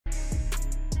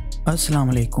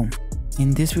Assalamu alaikum.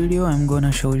 In this video I'm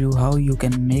gonna show you how you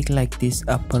can make like this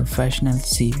a professional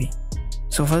CV.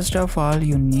 So first of all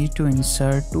you need to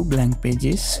insert two blank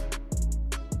pages.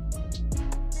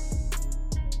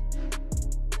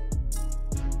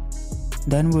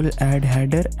 Then we'll add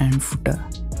header and footer.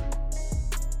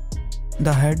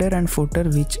 The header and footer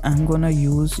which I'm gonna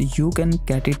use, you can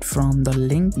get it from the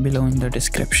link below in the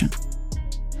description.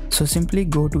 So simply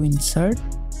go to insert,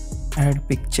 add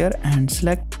picture and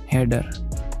select header.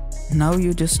 Now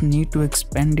you just need to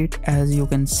expand it. As you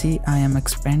can see, I am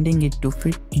expanding it to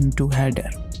fit into header.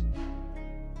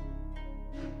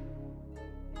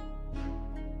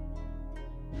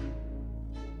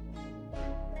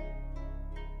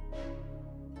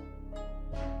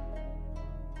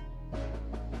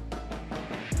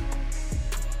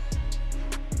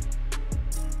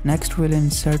 Next we'll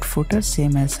insert footer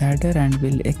same as header and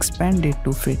we'll expand it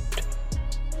to fit.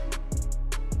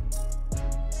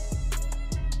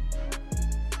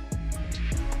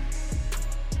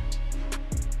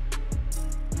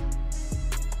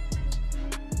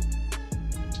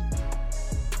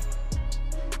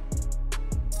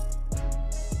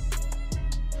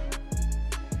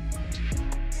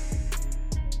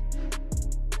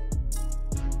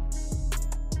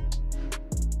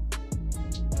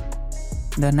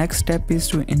 The next step is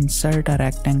to insert a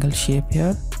rectangle shape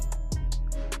here.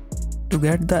 To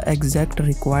get the exact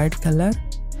required color,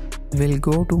 we'll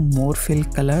go to more fill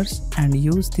colors and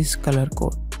use this color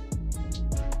code.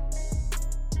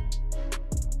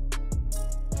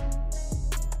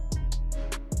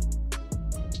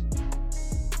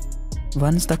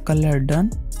 Once the color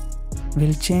done,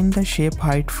 we'll change the shape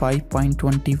height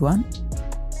 5.21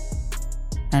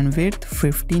 and width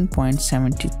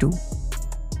 15.72.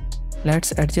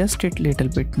 Let's adjust it little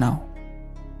bit now.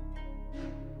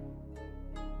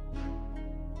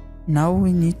 Now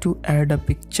we need to add a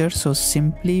picture, so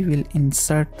simply we'll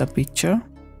insert the picture,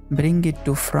 bring it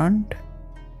to front,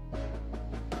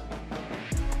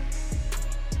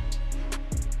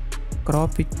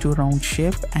 crop it to round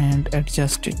shape and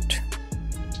adjust it.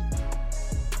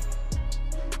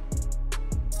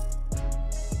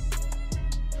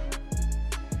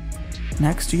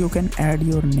 Next you can add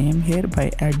your name here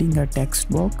by adding a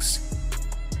text box.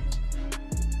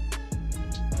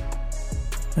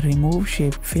 Remove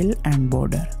shape fill and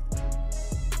border.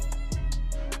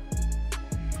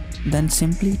 Then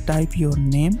simply type your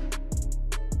name.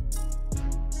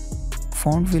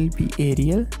 Font will be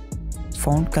Arial,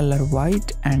 font color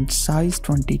white and size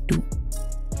 22.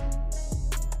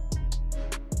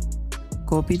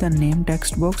 Copy the name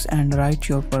text box and write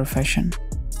your profession.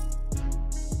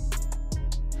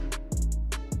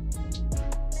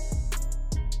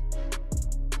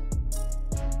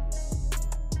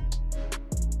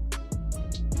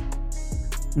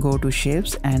 Go to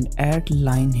shapes and add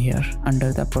line here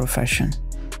under the profession.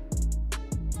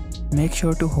 Make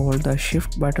sure to hold the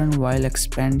shift button while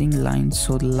expanding line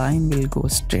so the line will go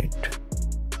straight.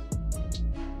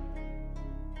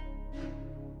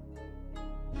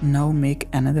 Now make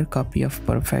another copy of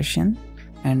profession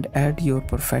and add your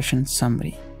profession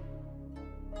summary.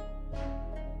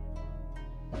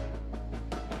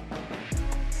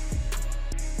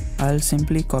 I'll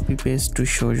simply copy paste to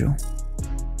show you.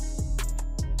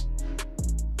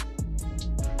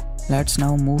 Let's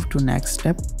now move to next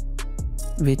step,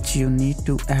 which you need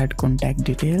to add contact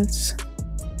details.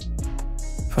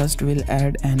 First we'll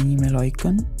add an email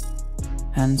icon,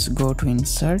 hence go to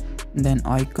insert, then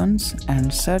icons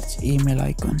and search email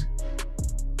icon.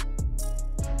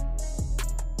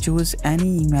 Choose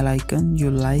any email icon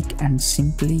you like and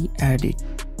simply add it.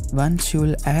 Once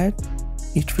you'll add,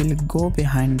 it will go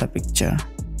behind the picture.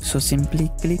 So simply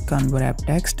click on wrap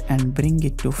text and bring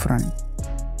it to front.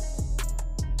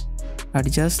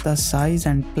 Adjust the size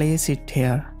and place it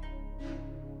here.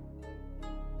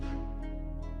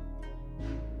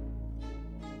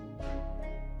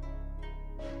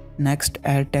 Next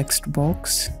add text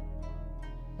box.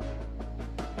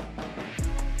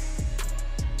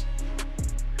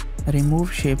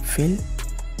 Remove shape fill,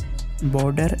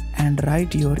 border and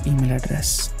write your email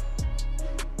address.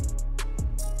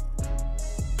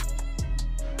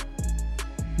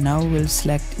 Now we'll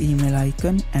select email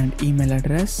icon and email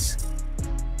address.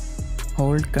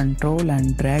 Hold Ctrl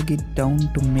and drag it down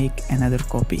to make another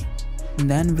copy.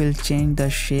 Then we'll change the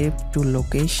shape to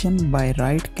location by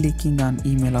right clicking on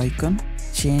email icon,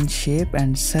 change shape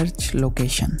and search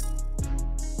location.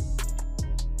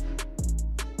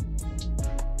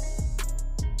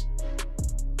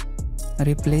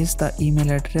 Replace the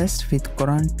email address with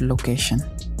current location.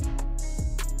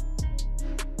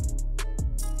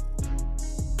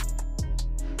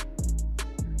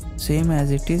 Same as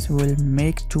it is, we'll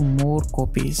make 2 more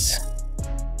copies.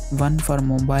 One for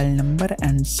mobile number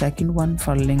and second one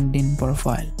for LinkedIn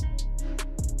profile.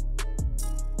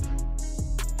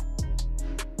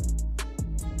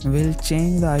 We'll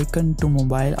change the icon to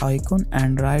mobile icon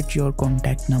and write your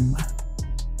contact number.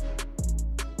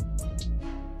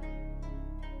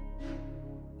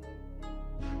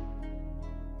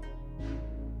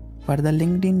 For the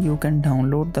LinkedIn, you can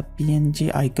download the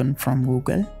PNG icon from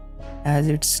Google, as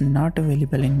it's not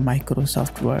available in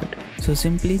Microsoft Word. So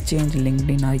simply change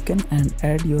LinkedIn icon and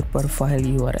add your profile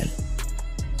URL.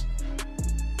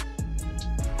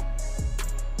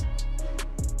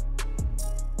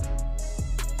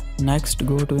 Next,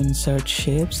 go to Insert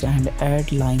Shapes and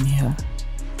add line here.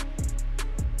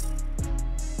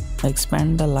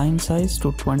 Expand the line size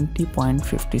to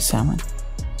 20.57.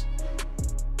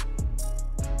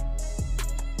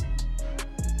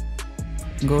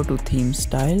 Go to Theme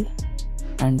Style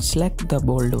and select the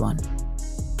bold one.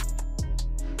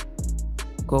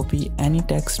 Copy any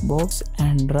text box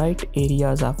and write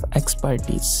areas of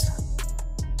expertise.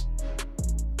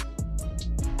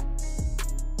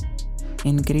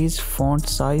 Increase font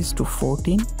size to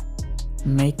 14,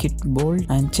 make it bold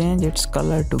and change its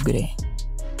color to gray.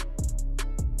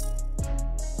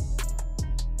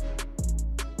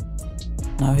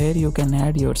 Now here you can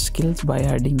add your skills by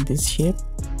adding this shape.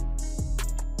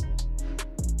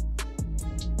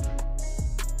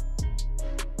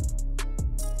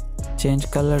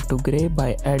 Change color to gray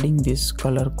by adding this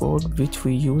color code which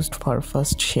we used for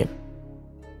first shape.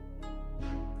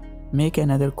 Make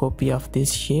another copy of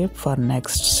this shape for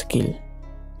next skill.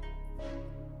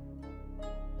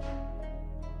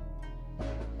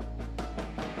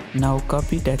 Now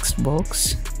copy text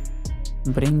box,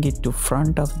 bring it to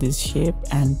front of this shape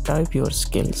and type your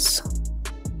skills.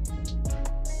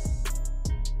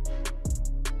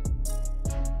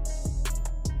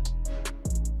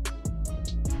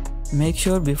 Make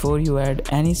sure before you add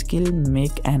any skill,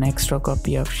 make an extra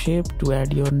copy of shape to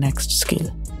add your next skill.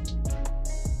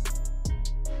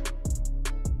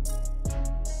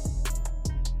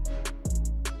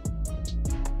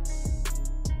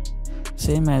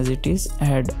 Same as it is,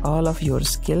 add all of your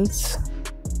skills.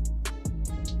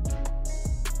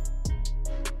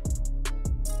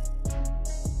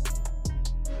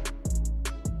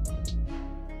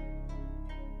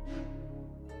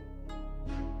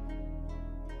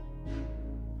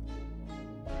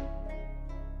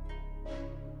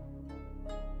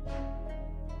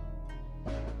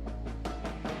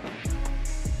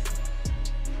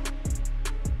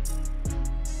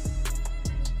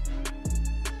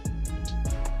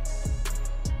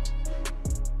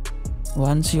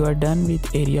 Once you are done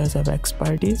with areas of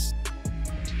expertise,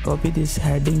 copy this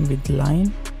heading with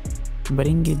line,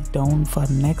 bring it down for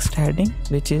next heading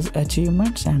which is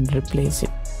achievements and replace it.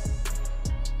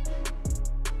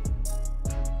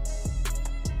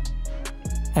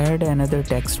 Add another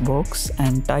text box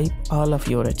and type all of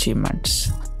your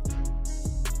achievements.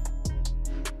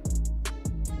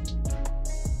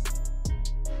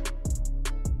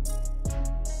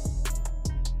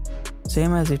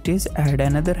 Same as it is, add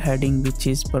another heading which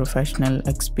is professional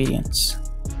experience.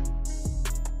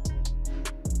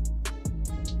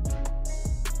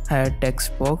 Add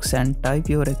text box and type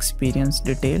your experience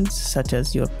details such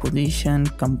as your position,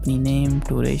 company name,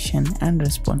 duration and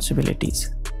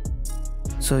responsibilities.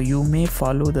 So you may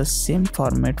follow the same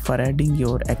format for adding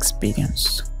your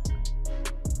experience.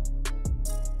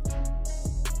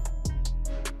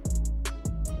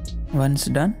 Once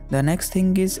done, the next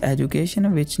thing is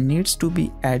education, which needs to be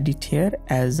added here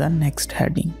as a next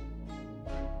heading.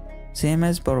 Same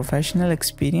as professional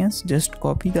experience, just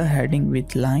copy the heading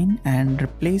with line and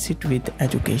replace it with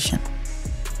education.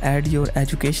 Add your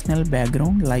educational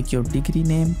background like your degree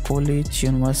name, college,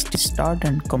 university start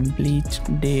and complete,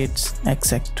 dates,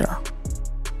 etc.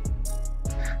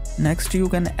 Next you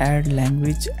can add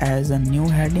language as a new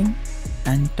heading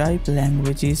and type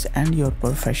languages and your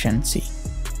proficiency.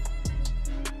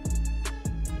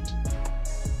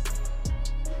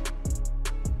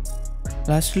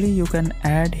 Lastly, you can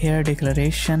add here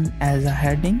declaration as a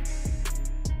heading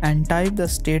and type the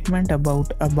statement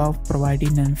about above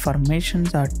provided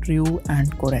informations are true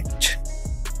and correct.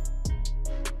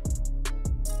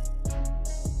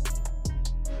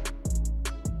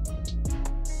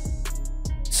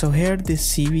 So here this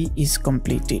CV is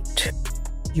completed.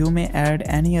 You may add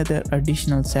any other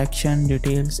additional section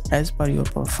details as per your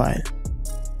profile.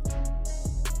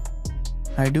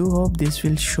 I do hope this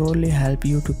will surely help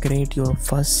you to create your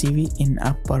first CV in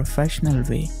a professional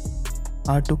way,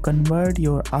 or to convert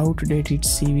your outdated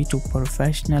CV to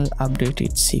professional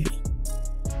updated CV.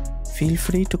 If Feel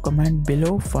free to comment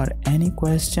below for any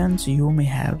questions you may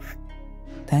have.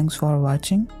 Thanks for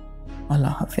watching.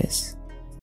 Allah Hafiz.